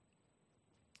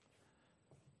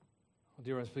Well,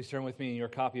 dear ones, please turn with me in your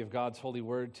copy of God's holy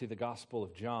word to the Gospel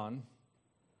of John.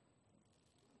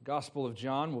 The Gospel of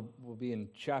John will be in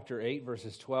chapter 8,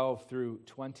 verses 12 through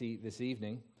 20 this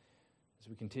evening, as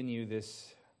we continue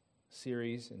this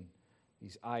series and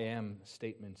these I am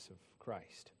statements of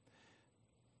Christ.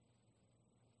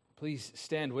 Please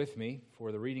stand with me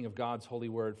for the reading of God's holy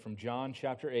word from John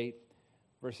chapter 8,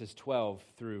 verses 12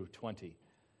 through 20.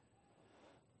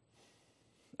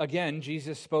 Again,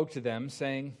 Jesus spoke to them,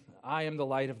 saying, I am the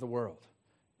light of the world.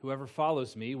 Whoever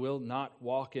follows me will not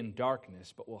walk in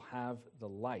darkness, but will have the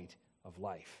light of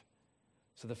life.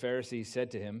 So the Pharisees said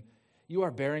to him, You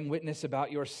are bearing witness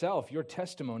about yourself. Your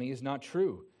testimony is not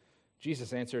true.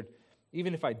 Jesus answered,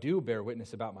 Even if I do bear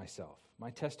witness about myself, my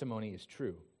testimony is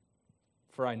true.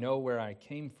 For I know where I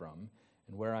came from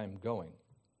and where I am going.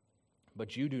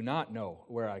 But you do not know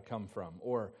where I come from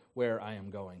or where I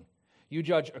am going. You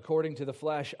judge according to the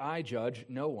flesh. I judge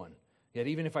no one. Yet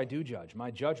even if I do judge,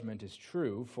 my judgment is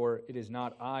true, for it is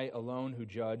not I alone who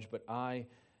judge, but I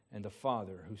and the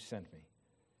Father who sent me.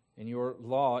 In your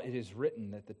law it is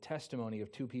written that the testimony of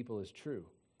two people is true.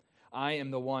 I am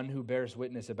the one who bears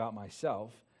witness about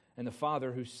myself, and the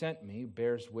Father who sent me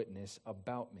bears witness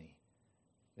about me.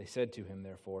 They said to him,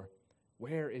 therefore,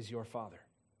 Where is your Father?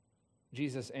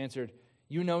 Jesus answered,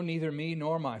 You know neither me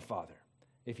nor my Father.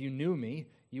 If you knew me,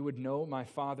 you would know my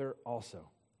Father also.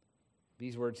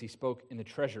 These words he spoke in the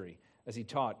treasury as he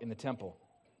taught in the temple.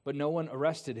 But no one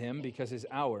arrested him because his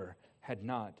hour had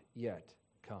not yet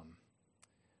come.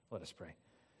 Let us pray.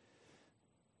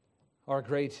 Our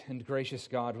great and gracious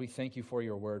God, we thank you for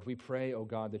your word. We pray, O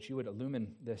God, that you would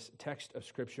illumine this text of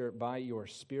Scripture by your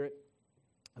Spirit.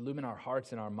 Illumine our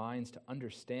hearts and our minds to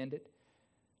understand it,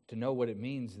 to know what it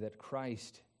means that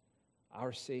Christ,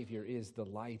 our Savior, is the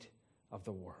light of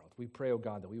the world. We pray, O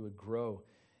God, that we would grow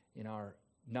in our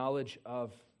knowledge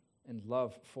of and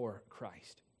love for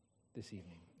Christ this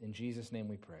evening. In Jesus' name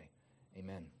we pray.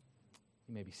 Amen.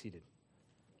 You may be seated.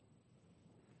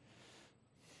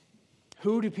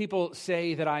 Who do people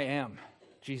say that I am?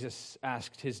 Jesus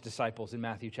asked his disciples in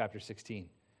Matthew chapter 16.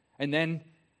 And then,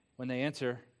 when they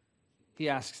answer, he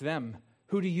asks them,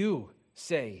 Who do you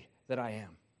say that I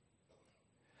am?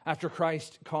 After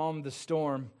Christ calmed the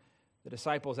storm, the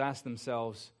disciples asked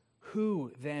themselves,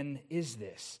 Who then is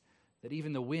this, that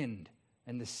even the wind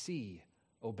and the sea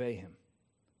obey him?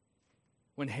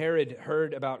 When Herod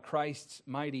heard about Christ's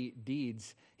mighty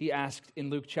deeds, he asked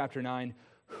in Luke chapter 9,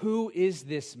 Who is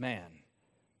this man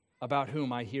about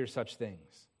whom I hear such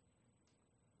things?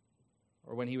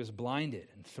 Or when he was blinded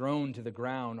and thrown to the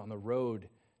ground on the road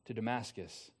to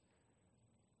Damascus,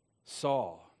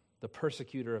 Saul, the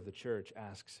persecutor of the church,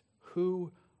 asks,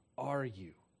 Who are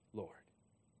you, Lord?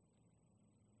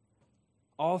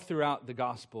 All throughout the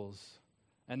Gospels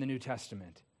and the New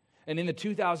Testament, and in the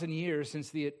 2,000 years since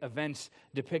the events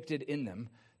depicted in them,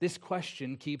 this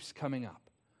question keeps coming up.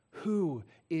 Who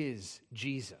is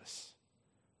Jesus?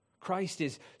 Christ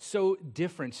is so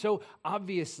different, so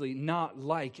obviously not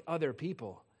like other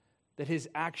people, that his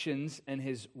actions and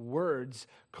his words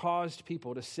caused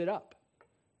people to sit up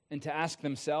and to ask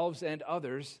themselves and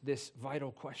others this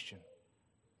vital question.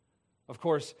 Of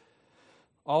course,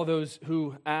 all those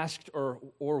who asked or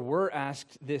were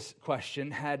asked this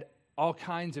question had all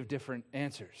kinds of different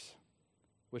answers,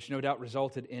 which no doubt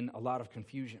resulted in a lot of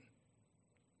confusion.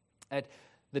 At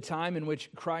the time in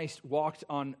which Christ walked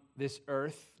on this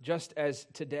earth, just as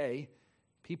today,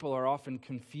 people are often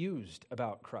confused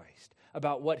about Christ,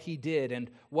 about what he did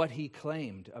and what he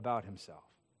claimed about himself.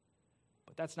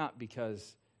 But that's not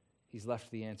because he's left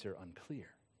the answer unclear,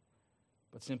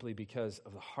 but simply because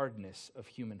of the hardness of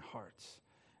human hearts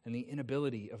and the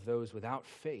inability of those without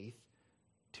faith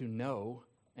to know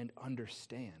and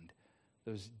understand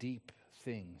those deep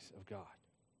things of God.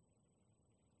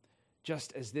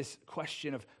 Just as this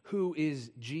question of who is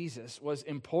Jesus was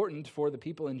important for the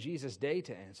people in Jesus' day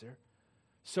to answer,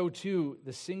 so too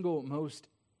the single most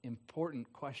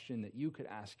important question that you could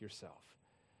ask yourself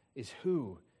is,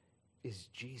 who is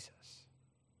Jesus?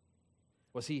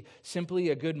 Was he simply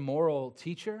a good moral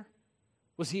teacher?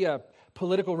 Was he a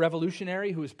political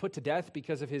revolutionary who was put to death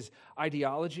because of his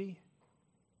ideology?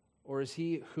 Or is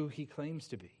he who he claims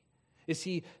to be? Is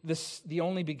he the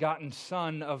only begotten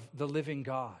Son of the living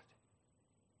God?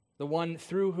 The one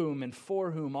through whom and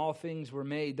for whom all things were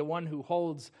made, the one who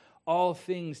holds all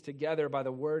things together by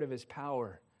the word of his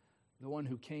power, the one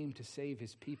who came to save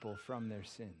his people from their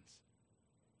sins.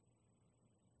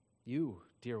 You,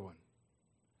 dear one,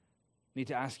 need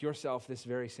to ask yourself this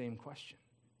very same question,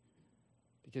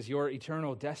 because your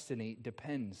eternal destiny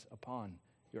depends upon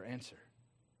your answer.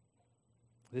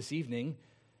 This evening,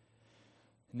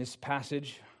 in this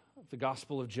passage of the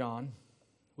Gospel of John,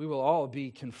 we will all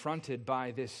be confronted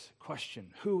by this question: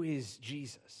 who is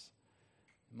Jesus?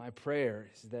 My prayer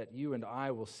is that you and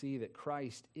I will see that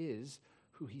Christ is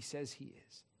who he says he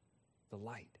is, the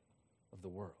light of the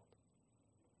world.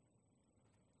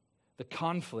 The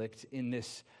conflict in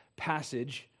this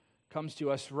passage comes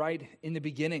to us right in the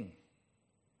beginning,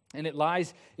 and it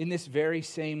lies in this very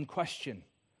same question.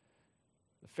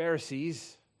 The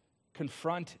Pharisees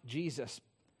confront Jesus.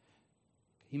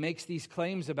 He makes these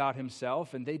claims about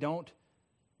himself, and they don't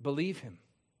believe him.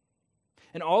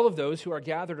 And all of those who are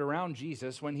gathered around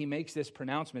Jesus when he makes this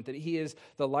pronouncement that he is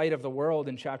the light of the world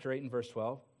in chapter 8 and verse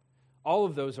 12, all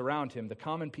of those around him, the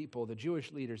common people, the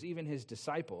Jewish leaders, even his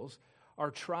disciples,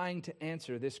 are trying to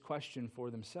answer this question for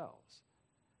themselves.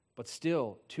 But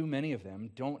still, too many of them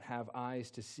don't have eyes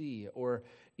to see or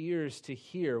ears to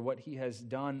hear what he has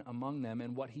done among them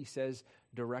and what he says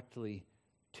directly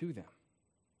to them.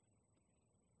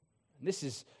 And this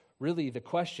is really the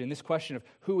question. This question of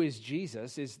who is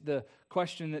Jesus is the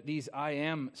question that these I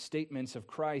am statements of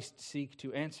Christ seek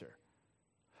to answer.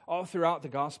 All throughout the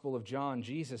Gospel of John,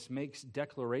 Jesus makes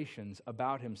declarations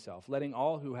about himself, letting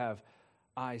all who have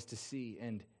eyes to see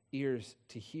and ears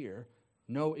to hear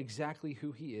know exactly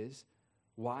who he is,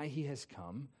 why he has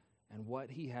come, and what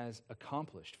he has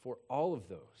accomplished for all of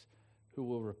those who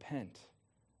will repent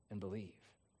and believe.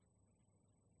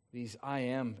 These I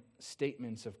am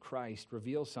statements of Christ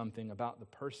reveal something about the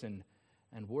person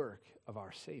and work of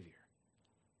our Savior.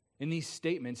 In these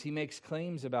statements, he makes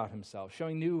claims about himself,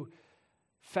 showing new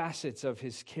facets of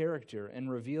his character and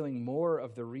revealing more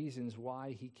of the reasons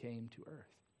why he came to earth.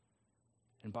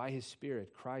 And by his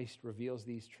Spirit, Christ reveals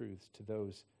these truths to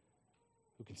those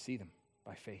who can see them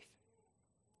by faith.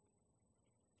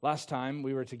 Last time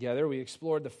we were together, we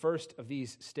explored the first of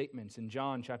these statements in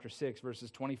John chapter 6,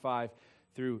 verses 25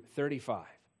 through 35.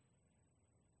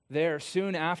 There,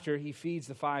 soon after he feeds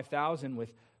the 5,000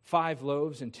 with 5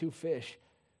 loaves and 2 fish,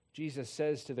 Jesus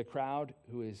says to the crowd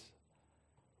who is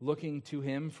looking to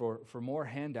him for more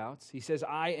handouts, he says,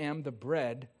 I am the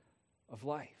bread of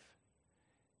life.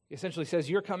 He essentially says,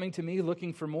 you're coming to me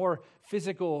looking for more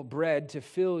physical bread to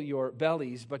fill your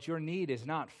bellies, but your need is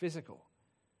not physical.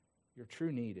 Your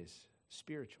true need is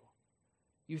spiritual.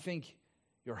 You think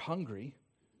you're hungry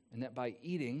and that by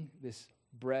eating this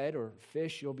bread or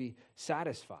fish you'll be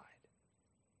satisfied.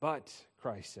 But,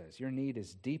 Christ says, your need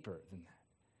is deeper than that.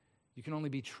 You can only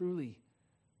be truly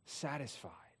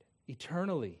satisfied,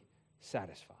 eternally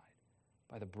satisfied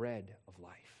by the bread of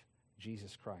life,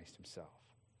 Jesus Christ himself.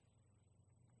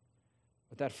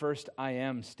 What that first I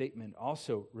am statement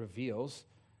also reveals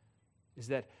is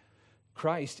that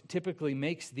Christ typically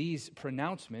makes these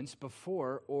pronouncements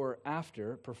before or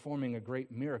after performing a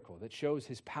great miracle that shows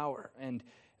his power, and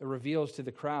it reveals to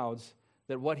the crowds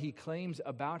that what he claims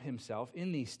about himself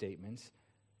in these statements,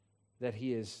 that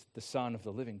he is the Son of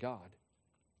the living God,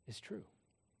 is true.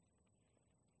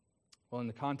 Well, in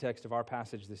the context of our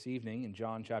passage this evening in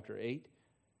John chapter 8,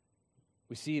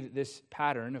 we see that this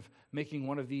pattern of making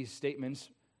one of these statements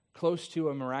close to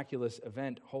a miraculous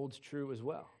event holds true as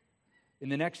well. In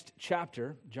the next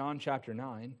chapter, John chapter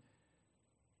 9,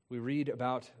 we read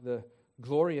about the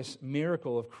glorious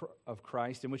miracle of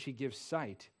Christ in which he gives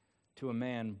sight to a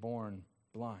man born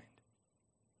blind.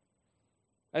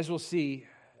 As we'll see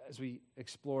as we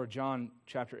explore John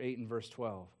chapter 8 and verse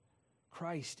 12,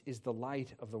 Christ is the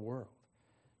light of the world.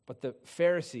 But the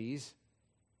Pharisees,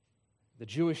 the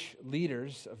Jewish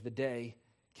leaders of the day,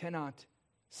 cannot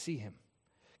see him,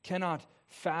 cannot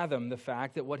fathom the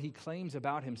fact that what he claims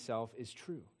about himself is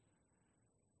true.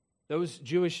 Those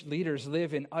Jewish leaders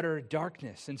live in utter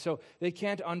darkness, and so they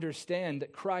can't understand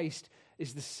that Christ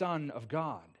is the Son of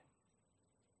God,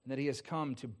 and that he has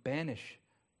come to banish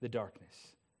the darkness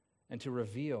and to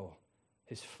reveal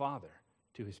his Father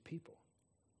to his people.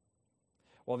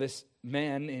 While this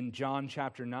man in John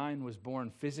chapter 9 was born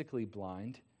physically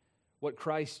blind, what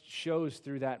Christ shows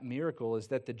through that miracle is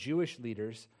that the Jewish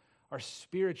leaders are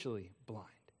spiritually blind,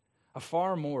 a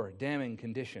far more damning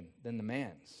condition than the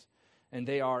man's, and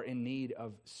they are in need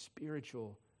of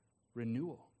spiritual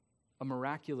renewal, a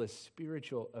miraculous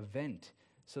spiritual event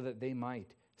so that they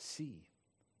might see.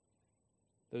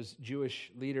 Those Jewish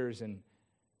leaders and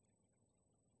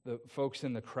the folks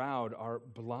in the crowd are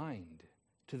blind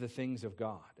to the things of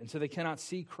God. And so they cannot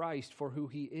see Christ for who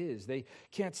he is. They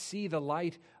can't see the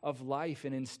light of life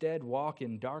and instead walk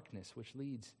in darkness, which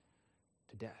leads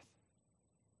to death.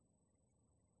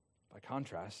 By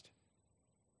contrast,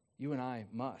 you and I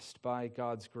must, by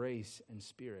God's grace and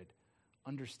Spirit,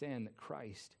 understand that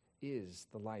Christ is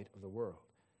the light of the world.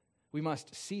 We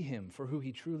must see him for who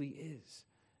he truly is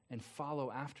and follow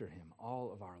after him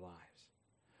all of our lives.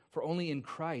 For only in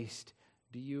Christ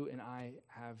do you and I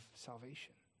have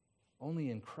salvation.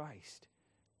 Only in Christ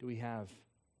do we have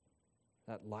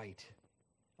that light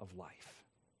of life,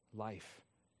 life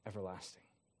everlasting.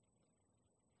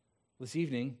 This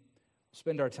evening, we'll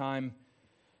spend our time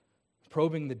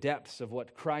probing the depths of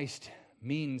what Christ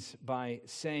means by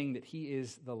saying that he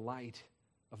is the light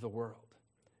of the world.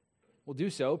 We'll do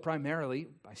so primarily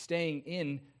by staying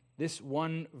in this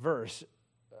one verse,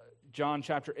 John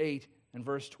chapter 8 and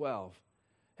verse 12,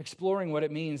 exploring what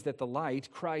it means that the light,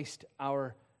 Christ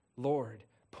our Lord,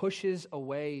 pushes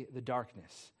away the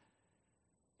darkness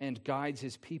and guides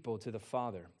his people to the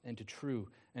Father and to true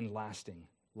and lasting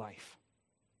life.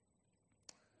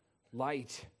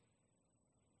 Light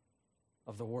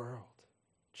of the world,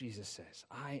 Jesus says,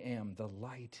 I am the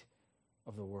light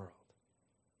of the world.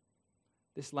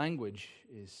 This language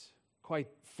is quite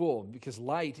full because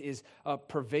light is a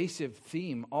pervasive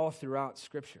theme all throughout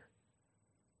Scripture.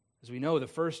 As we know, the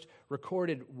first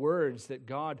recorded words that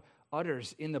God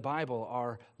utters in the Bible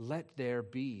are, "Let there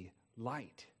be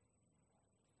light."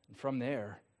 And from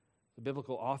there, the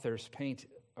biblical authors paint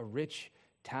a rich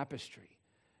tapestry,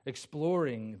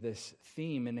 exploring this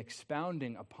theme and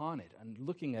expounding upon it and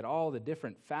looking at all the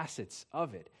different facets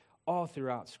of it all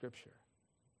throughout Scripture.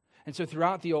 And so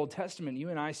throughout the Old Testament, you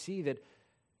and I see that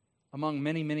among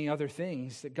many, many other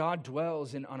things, that God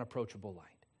dwells in unapproachable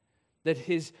light, that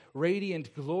his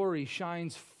radiant glory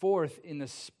shines forth in the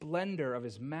splendor of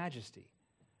his majesty,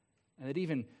 and that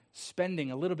even spending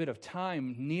a little bit of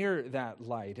time near that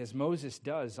light, as Moses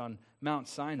does on Mount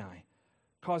Sinai,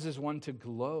 causes one to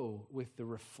glow with the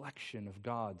reflection of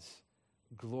God's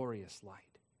glorious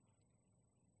light.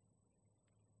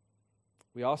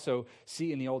 We also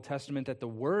see in the Old Testament that the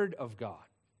Word of God,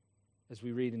 as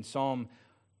we read in Psalm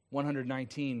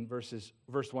 119, verse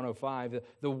 105,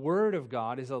 the Word of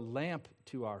God is a lamp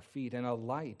to our feet and a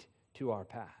light to our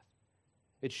path.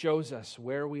 It shows us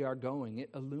where we are going.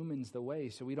 It illumines the way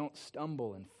so we don't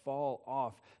stumble and fall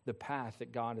off the path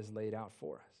that God has laid out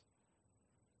for us.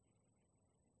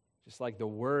 Just like the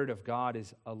Word of God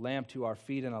is a lamp to our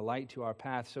feet and a light to our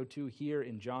path, so too here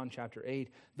in John chapter 8,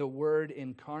 the Word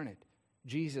incarnate,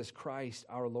 Jesus Christ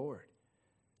our Lord,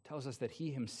 tells us that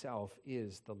he himself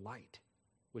is the light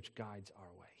which guides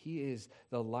our way. He is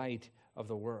the light of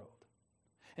the world.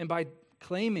 And by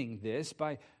claiming this,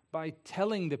 by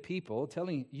telling the people,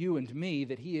 telling you and me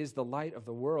that he is the light of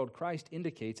the world, Christ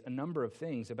indicates a number of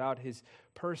things about his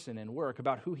person and work,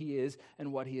 about who he is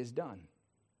and what he has done.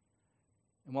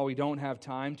 And while we don't have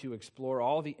time to explore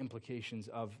all the implications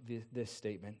of this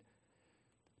statement,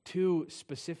 two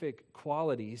specific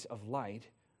qualities of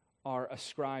light are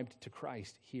ascribed to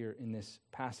Christ here in this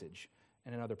passage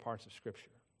and in other parts of Scripture.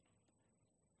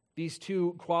 These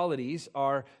two qualities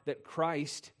are that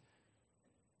Christ,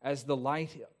 as the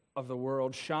light of the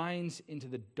world, shines into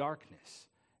the darkness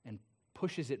and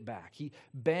pushes it back. He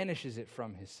banishes it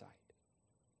from his sight.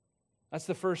 That's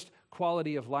the first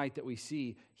quality of light that we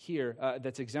see here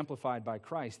that's exemplified by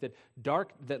Christ,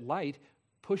 that light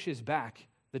pushes back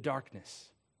the darkness.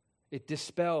 It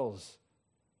dispels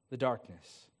the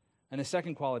darkness. And the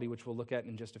second quality, which we'll look at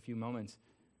in just a few moments,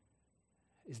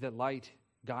 is that light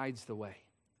guides the way.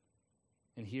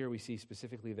 And here we see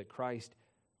specifically that Christ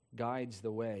guides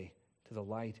the way to the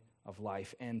light of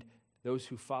life, and those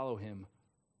who follow him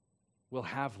will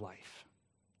have life,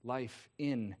 life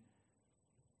in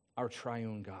our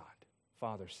triune God,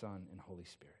 Father, Son, and Holy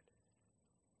Spirit.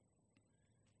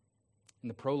 In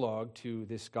the prologue to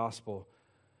this gospel,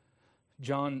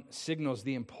 John signals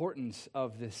the importance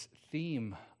of this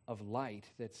theme of light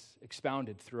that's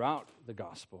expounded throughout the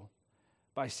gospel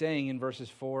by saying in verses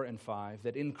 4 and 5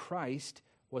 that in Christ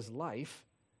was life,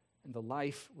 and the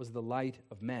life was the light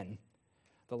of men.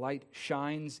 The light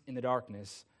shines in the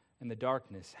darkness, and the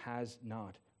darkness has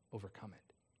not overcome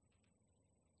it.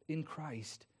 In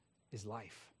Christ is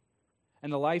life.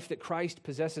 And the life that Christ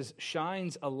possesses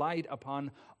shines a light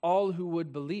upon all who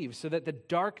would believe, so that the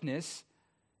darkness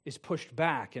is pushed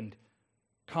back and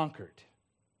conquered.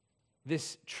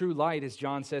 This true light, as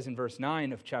John says in verse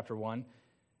 9 of chapter 1,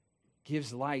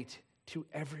 gives light to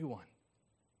everyone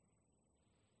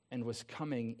and was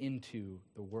coming into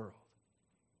the world.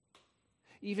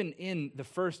 Even in the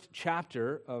first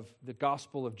chapter of the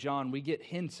Gospel of John, we get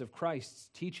hints of Christ's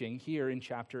teaching here in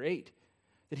chapter 8,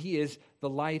 that he is the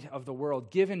light of the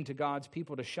world, given to God's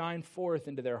people to shine forth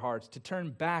into their hearts, to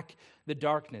turn back the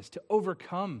darkness, to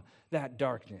overcome that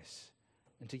darkness,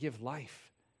 and to give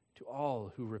life to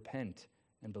all who repent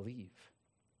and believe.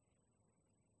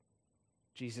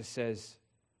 Jesus says,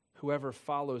 "Whoever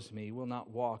follows me will not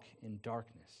walk in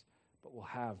darkness, but but will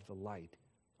have the light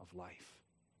of life.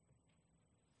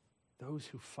 Those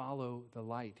who follow the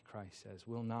light, Christ says,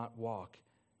 will not walk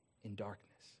in darkness.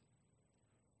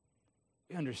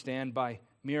 We understand by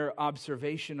mere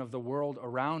observation of the world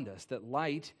around us that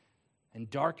light and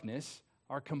darkness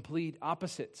are complete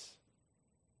opposites.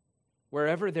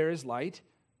 Wherever there is light,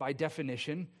 by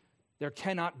definition, there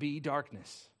cannot be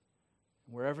darkness.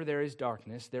 Wherever there is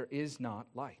darkness, there is not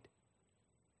light.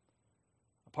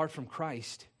 Apart from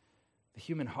Christ, the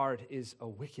human heart is a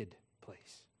wicked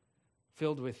place,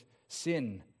 filled with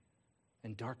sin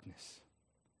and darkness.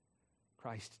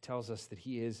 Christ tells us that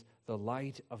he is the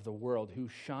light of the world who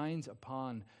shines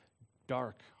upon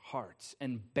dark hearts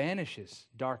and banishes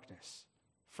darkness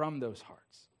from those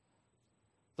hearts.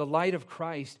 The light of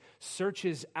Christ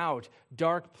searches out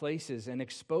dark places and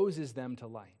exposes them to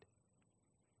light.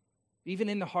 Even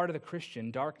in the heart of the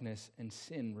Christian, darkness and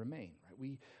sin remain. Right?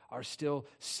 We are still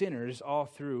sinners all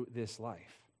through this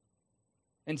life.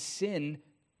 And sin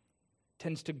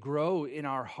tends to grow in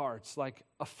our hearts like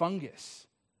a fungus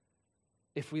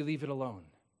if we leave it alone.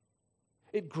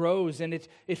 It grows and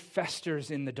it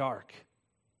festers in the dark.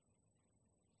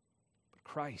 But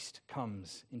Christ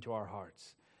comes into our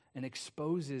hearts and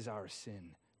exposes our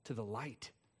sin to the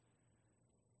light.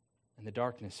 And the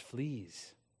darkness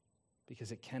flees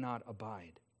because it cannot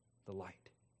abide the light.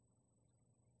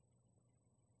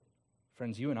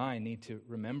 Friends, you and I need to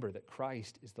remember that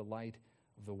Christ is the light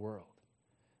of the world.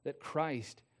 That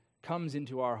Christ comes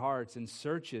into our hearts and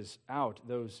searches out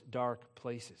those dark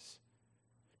places,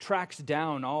 tracks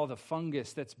down all the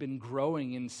fungus that's been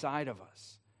growing inside of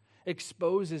us,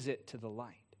 exposes it to the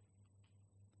light.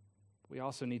 We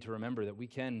also need to remember that we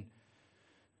can,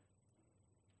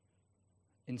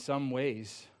 in some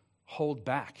ways, hold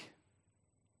back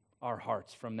our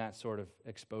hearts from that sort of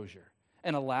exposure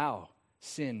and allow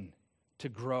sin to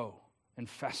grow and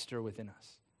fester within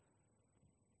us.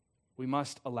 We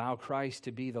must allow Christ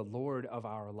to be the Lord of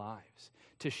our lives,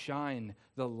 to shine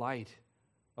the light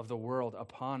of the world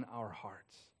upon our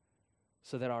hearts,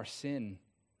 so that our sin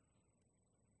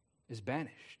is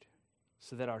banished,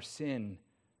 so that our sin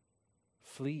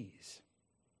flees.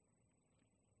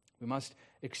 We must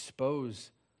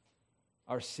expose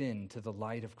our sin to the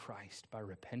light of Christ by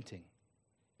repenting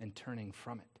and turning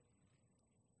from it,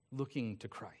 looking to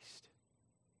Christ.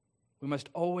 We must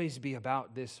always be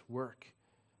about this work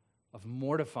of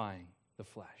mortifying the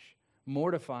flesh,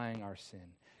 mortifying our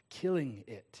sin, killing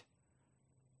it.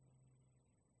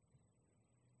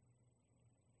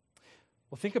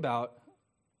 Well, think about,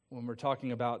 when we're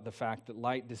talking about the fact that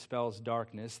light dispels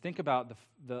darkness, think about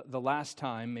the last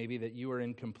time maybe that you were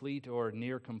in complete or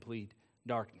near complete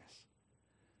darkness.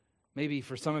 Maybe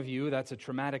for some of you, that's a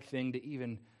traumatic thing to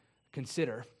even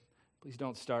consider. Please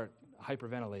don't start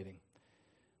hyperventilating.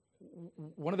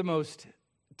 One of the most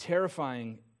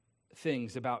terrifying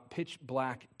things about pitch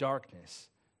black darkness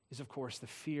is, of course, the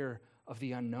fear of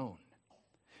the unknown.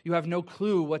 You have no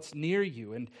clue what's near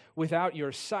you, and without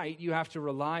your sight, you have to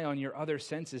rely on your other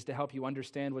senses to help you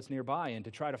understand what's nearby and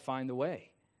to try to find the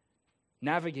way.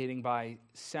 Navigating by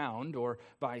sound or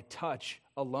by touch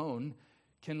alone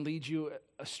can lead you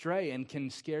astray and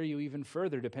can scare you even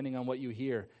further depending on what you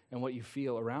hear and what you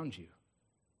feel around you.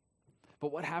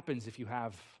 But what happens if you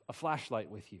have a flashlight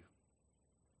with you?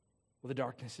 Well, the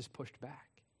darkness is pushed back.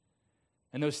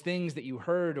 And those things that you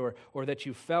heard or that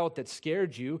you felt that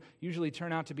scared you usually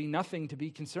turn out to be nothing to be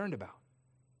concerned about.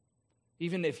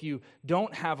 Even if you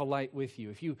don't have a light with you,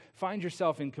 if you find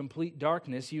yourself in complete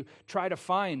darkness, you try to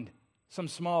find some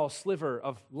small sliver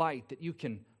of light that you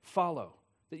can follow,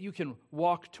 that you can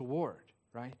walk toward,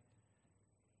 right?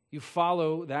 You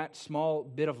follow that small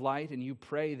bit of light and you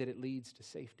pray that it leads to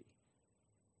safety.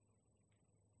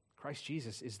 Christ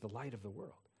Jesus is the light of the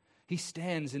world. He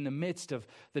stands in the midst of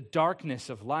the darkness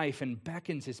of life and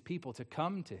beckons his people to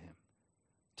come to him,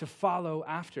 to follow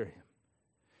after him.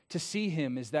 To see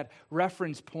him as that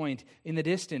reference point in the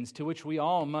distance to which we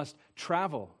all must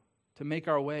travel to make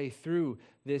our way through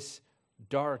this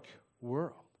dark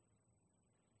world.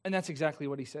 And that's exactly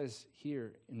what he says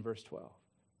here in verse 12.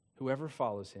 Whoever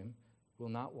follows him will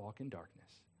not walk in darkness,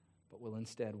 but will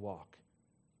instead walk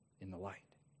in the light.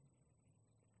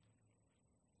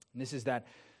 And this is that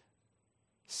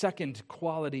second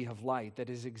quality of light that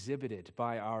is exhibited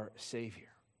by our Savior.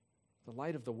 The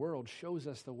light of the world shows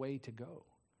us the way to go,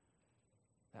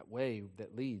 that way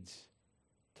that leads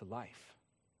to life.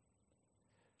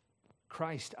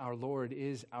 Christ, our Lord,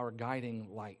 is our guiding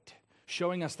light,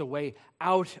 showing us the way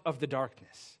out of the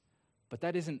darkness. But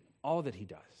that isn't all that he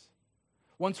does.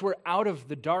 Once we're out of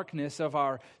the darkness of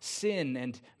our sin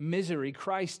and misery,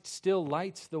 Christ still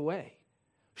lights the way,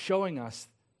 showing us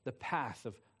the path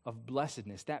of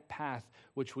blessedness, that path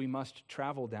which we must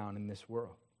travel down in this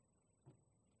world,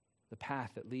 the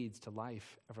path that leads to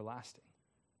life everlasting.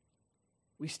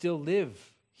 We still live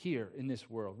here in this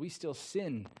world. We still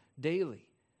sin daily,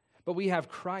 but we have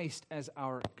Christ as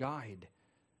our guide,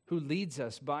 who leads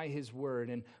us by his word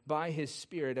and by his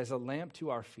Spirit as a lamp to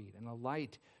our feet and a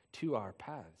light to our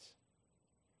paths.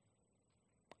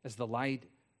 As the light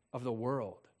of the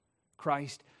world,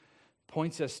 Christ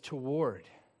points us toward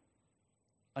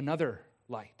another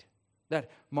light, that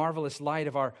marvelous light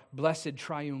of our blessed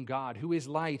triune God, who is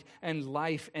light and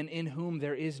life, and in whom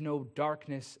there is no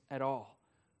darkness at all,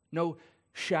 no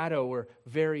shadow or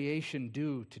variation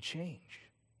due to change.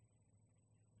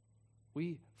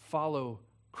 We follow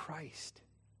Christ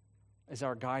as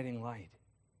our guiding light.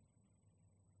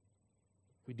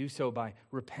 We do so by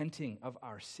repenting of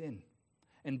our sin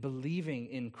and believing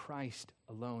in Christ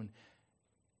alone.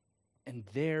 And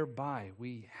thereby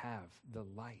we have the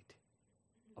light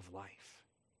of life.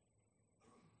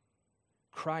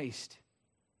 Christ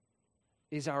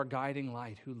is our guiding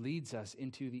light who leads us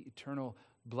into the eternal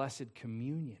blessed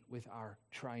communion with our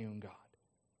triune God.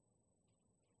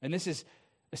 And this is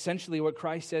essentially what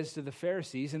Christ says to the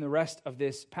Pharisees in the rest of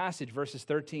this passage, verses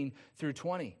 13 through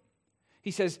 20.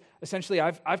 He says, essentially,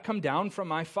 I've come down from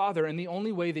my Father, and the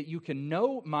only way that you can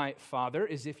know my Father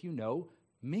is if you know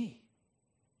me.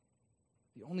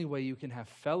 The only way you can have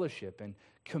fellowship and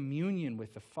communion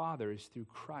with the Father is through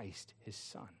Christ, his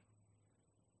Son.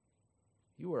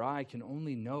 You or I can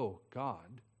only know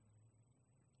God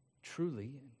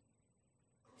truly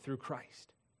through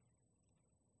Christ.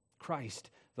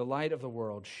 Christ, the light of the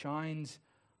world, shines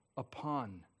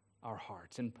upon our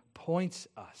hearts and points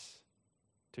us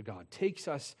to God, takes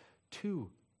us to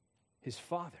his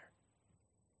Father.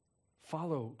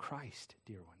 Follow Christ,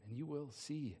 dear one, and you will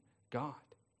see God.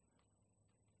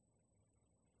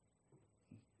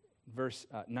 Verse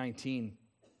 19,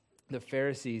 the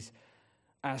Pharisees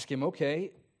ask him,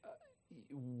 okay,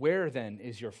 where then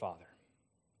is your Father?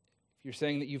 If you're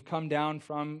saying that you've come down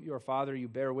from your Father, you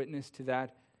bear witness to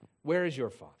that. Where is your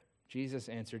Father? Jesus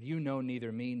answered, you know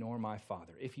neither me nor my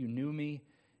Father. If you knew me,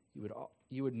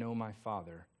 you would know my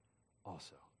Father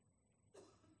also.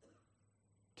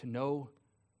 To know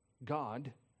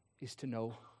God is to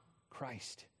know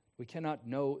Christ. We cannot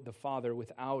know the Father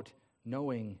without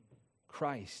knowing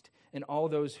Christ. And all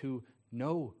those who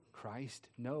know Christ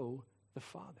know the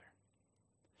Father.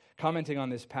 Commenting on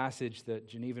this passage, the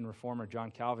Genevan reformer John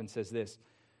Calvin says this: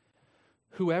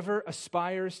 whoever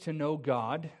aspires to know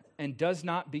God and does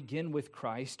not begin with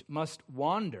Christ must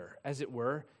wander, as it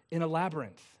were, in a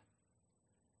labyrinth.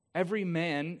 Every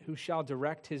man who shall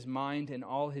direct his mind and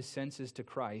all his senses to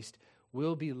Christ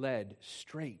will be led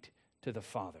straight to the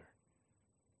Father.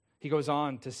 He goes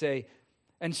on to say,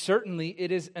 and certainly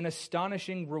it is an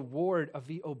astonishing reward of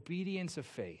the obedience of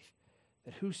faith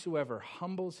that whosoever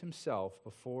humbles himself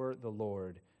before the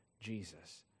Lord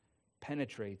Jesus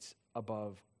penetrates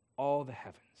above all the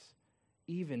heavens,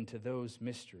 even to those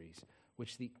mysteries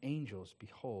which the angels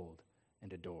behold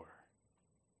and adore.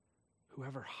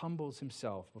 Whoever humbles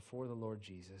himself before the Lord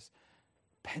Jesus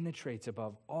penetrates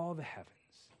above all the heavens,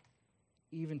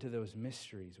 even to those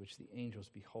mysteries which the angels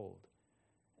behold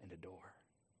and adore.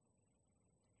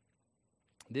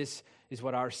 This is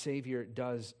what our Savior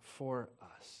does for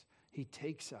us. He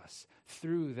takes us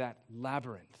through that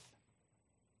labyrinth.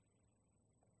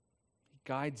 He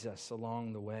guides us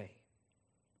along the way.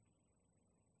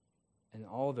 And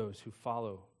all those who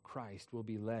follow Christ will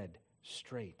be led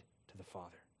straight to the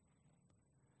Father.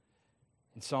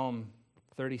 In Psalm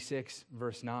 36,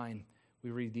 verse 9,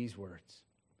 we read these words.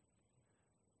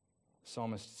 The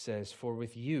psalmist says, for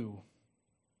with you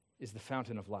is the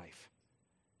fountain of life.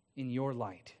 In your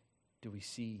light do we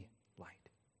see light.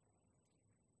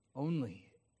 Only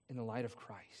in the light of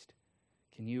Christ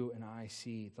can you and I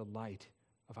see the light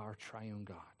of our triune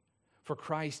God. For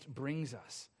Christ brings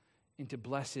us into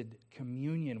blessed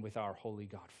communion with our holy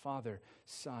God, Father,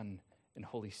 Son, and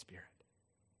Holy Spirit.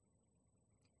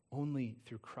 Only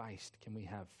through Christ can we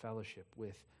have fellowship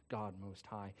with God Most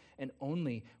High. And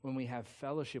only when we have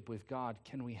fellowship with God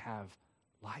can we have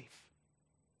life.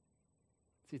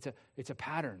 It's a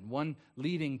pattern, one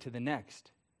leading to the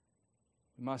next.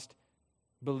 We must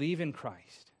believe in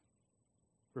Christ,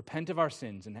 repent of our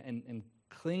sins, and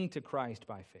cling to Christ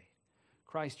by faith.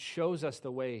 Christ shows us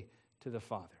the way to the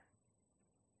Father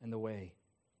and the way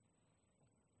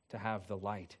to have the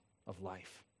light of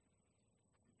life.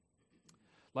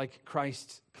 Like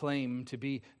Christ's claim to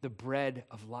be the bread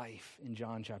of life in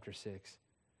John chapter 6,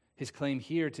 his claim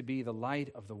here to be the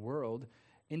light of the world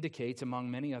indicates,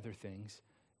 among many other things,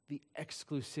 the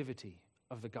exclusivity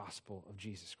of the gospel of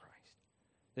Jesus Christ,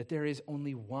 that there is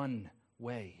only one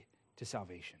way to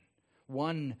salvation,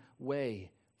 one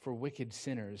way for wicked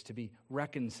sinners to be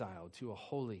reconciled to a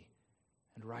holy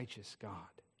and righteous God.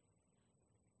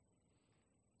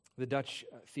 The Dutch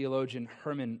theologian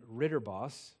Herman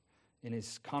Ridderbos, in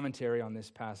his commentary on this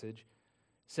passage,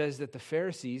 says that the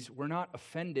Pharisees were not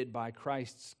offended by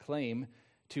Christ's claim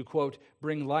to, quote,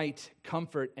 bring light,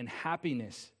 comfort, and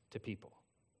happiness to people.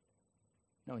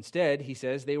 No, instead, he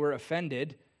says, they were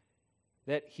offended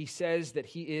that he says that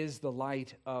he is the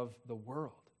light of the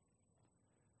world.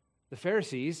 The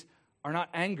Pharisees are not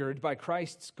angered by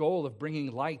Christ's goal of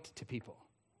bringing light to people,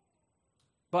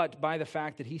 but by the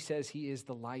fact that he says he is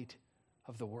the light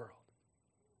of the world,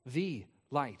 the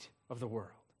light of the world.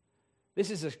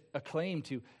 This is a claim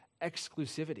to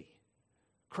exclusivity.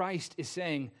 Christ is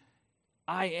saying,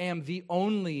 I am the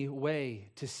only way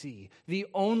to see, the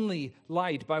only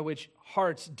light by which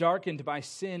hearts darkened by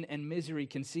sin and misery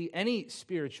can see any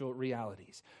spiritual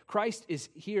realities. Christ is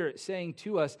here saying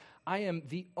to us, I am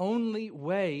the only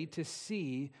way to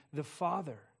see the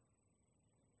Father.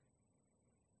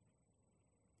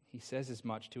 He says as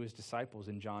much to his disciples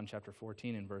in John chapter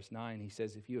 14 and verse 9. He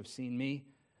says, if you have seen me,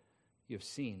 you have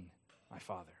seen my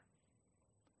Father.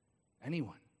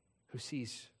 Anyone who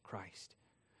sees Christ,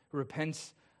 who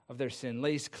repents of their sin,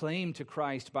 lays claim to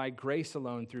Christ by grace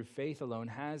alone, through faith alone,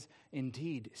 has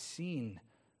indeed seen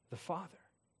the Father.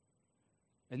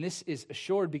 And this is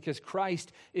assured because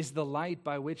Christ is the light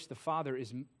by which the Father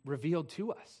is revealed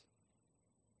to us.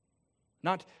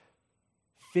 Not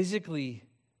physically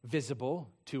visible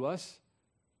to us.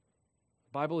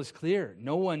 The Bible is clear.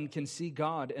 No one can see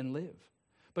God and live.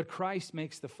 But Christ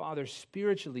makes the Father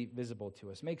spiritually visible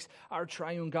to us, makes our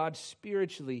triune God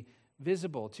spiritually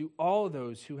visible to all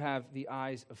those who have the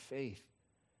eyes of faith,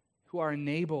 who are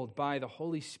enabled by the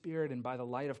Holy Spirit and by the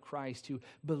light of Christ to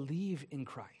believe in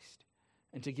Christ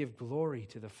and to give glory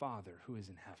to the Father who is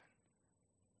in heaven.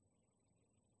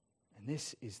 And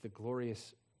this is the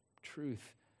glorious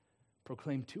truth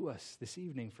proclaimed to us this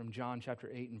evening from John chapter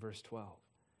 8 and verse 12.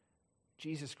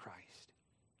 Jesus Christ,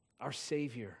 our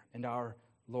Savior and our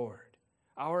Lord,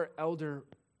 our elder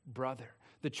brother,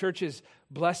 the church's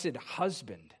blessed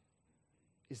husband,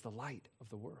 is the light of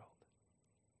the world.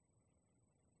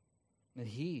 And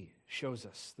he shows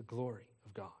us the glory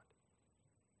of God.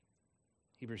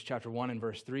 Hebrews chapter 1 and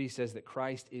verse 3 says that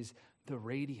Christ is the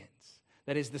radiance,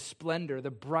 that is the splendor,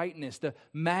 the brightness, the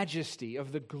majesty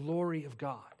of the glory of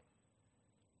God.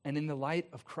 And in the light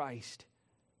of Christ,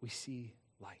 we see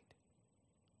light,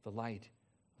 the light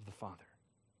of the Father,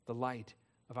 the light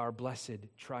of our blessed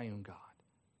triune God,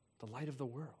 the light of the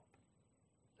world,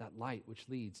 that light which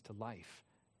leads to life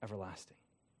everlasting.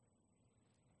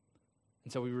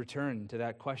 And so we return to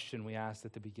that question we asked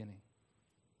at the beginning.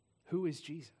 Who is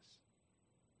Jesus?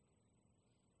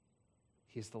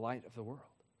 He is the light of the world.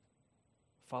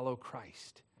 Follow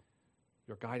Christ,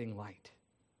 your guiding light,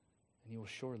 and you will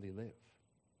surely live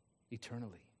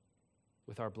eternally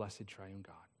with our blessed triune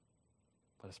God.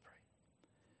 Let us pray.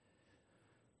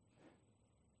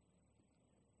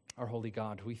 Our holy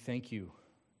God, we thank you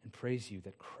and praise you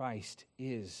that Christ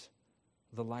is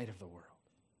the light of the world,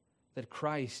 that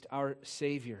Christ, our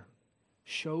Savior,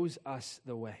 shows us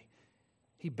the way.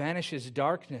 He banishes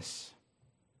darkness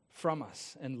from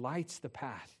us and lights the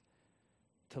path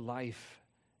to life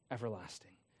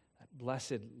everlasting, that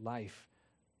blessed life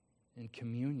in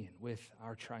communion with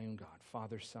our triune God,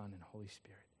 Father, Son, and Holy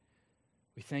Spirit.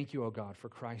 We thank you, O God, for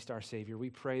Christ our Savior. We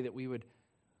pray that we would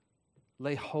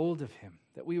lay hold of him,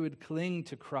 that we would cling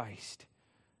to Christ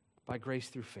by grace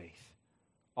through faith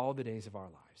all the days of our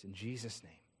lives. In Jesus'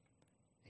 name.